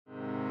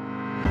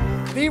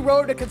The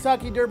Road to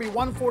Kentucky Derby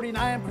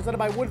 149, presented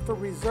by Woodford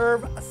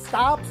Reserve,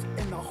 stops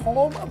in the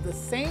home of the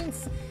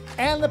Saints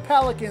and the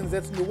Pelicans.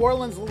 It's New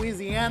Orleans,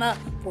 Louisiana,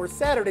 for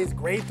Saturday's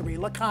Grade 3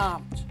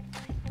 Lecomte.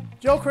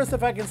 Joe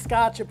Christopher and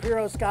Scott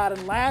Shapiro. Scott,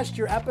 and last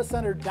year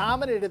Epicenter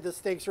dominated the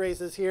stakes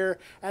races here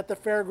at the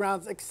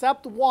Fairgrounds,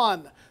 except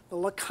one, the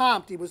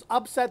Lecomte. He was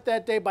upset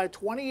that day by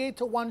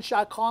 28-1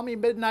 shot Call Me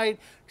Midnight,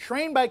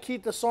 trained by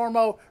Keith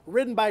DeSormo,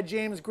 ridden by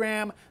James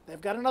Graham.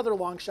 They've got another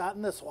long shot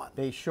in this one.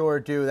 They sure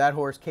do. That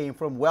horse came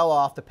from well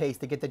off the pace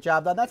to get the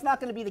job done. That's not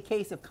going to be the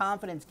case if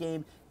Confidence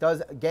Game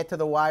does get to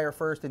the wire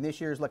first in this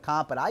year's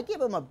Lecomte, but I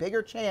give him a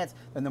bigger chance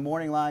than the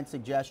morning line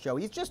suggests, Joe.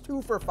 He's just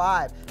 2 for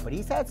 5, but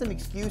he's had some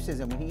excuses,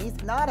 and when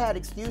he's not had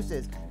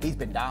excuses, he's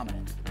been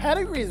dominant.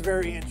 Pedigree is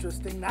very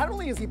interesting. Not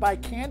only is he by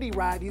Candy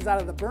Ride, he's out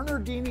of the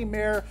Bernardini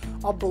mare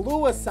of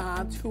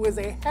Belouissant, who is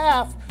a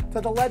half to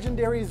the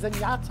legendary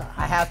Zenyatta.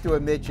 I have to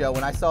admit, Joe,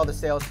 when I saw the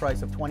sales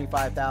price of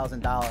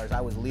 $25,000,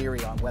 I was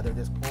leery on whether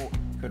this colt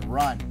could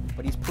run.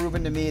 But he's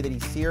proven to me that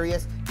he's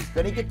serious. He's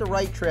going to get the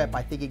right trip.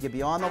 I think he could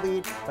be on the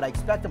lead, but I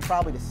expect him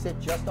probably to sit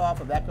just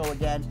off of Echo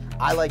again.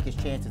 I like his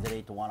chances at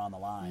 8-1 on the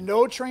line.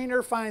 No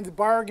trainer finds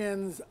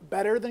bargains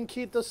better than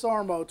Keith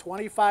DeSormo.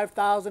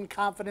 25,000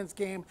 Confidence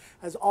Game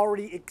has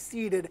already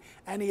exceeded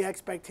any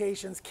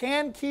expectations.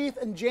 Can Keith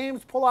and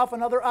James pull off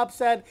another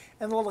upset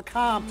in the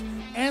Lecomte?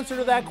 Answer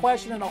to that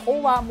question and a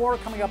whole lot more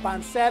coming up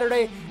on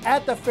Saturday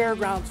at the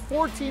Fairgrounds.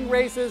 14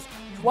 races,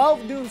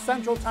 12 noon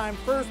Central Time,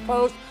 first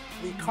post.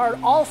 The card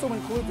also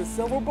includes a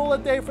Silver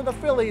Bullet Day for the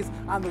fillies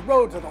on the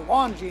road to the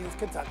Longines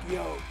Kentucky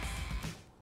Oaks.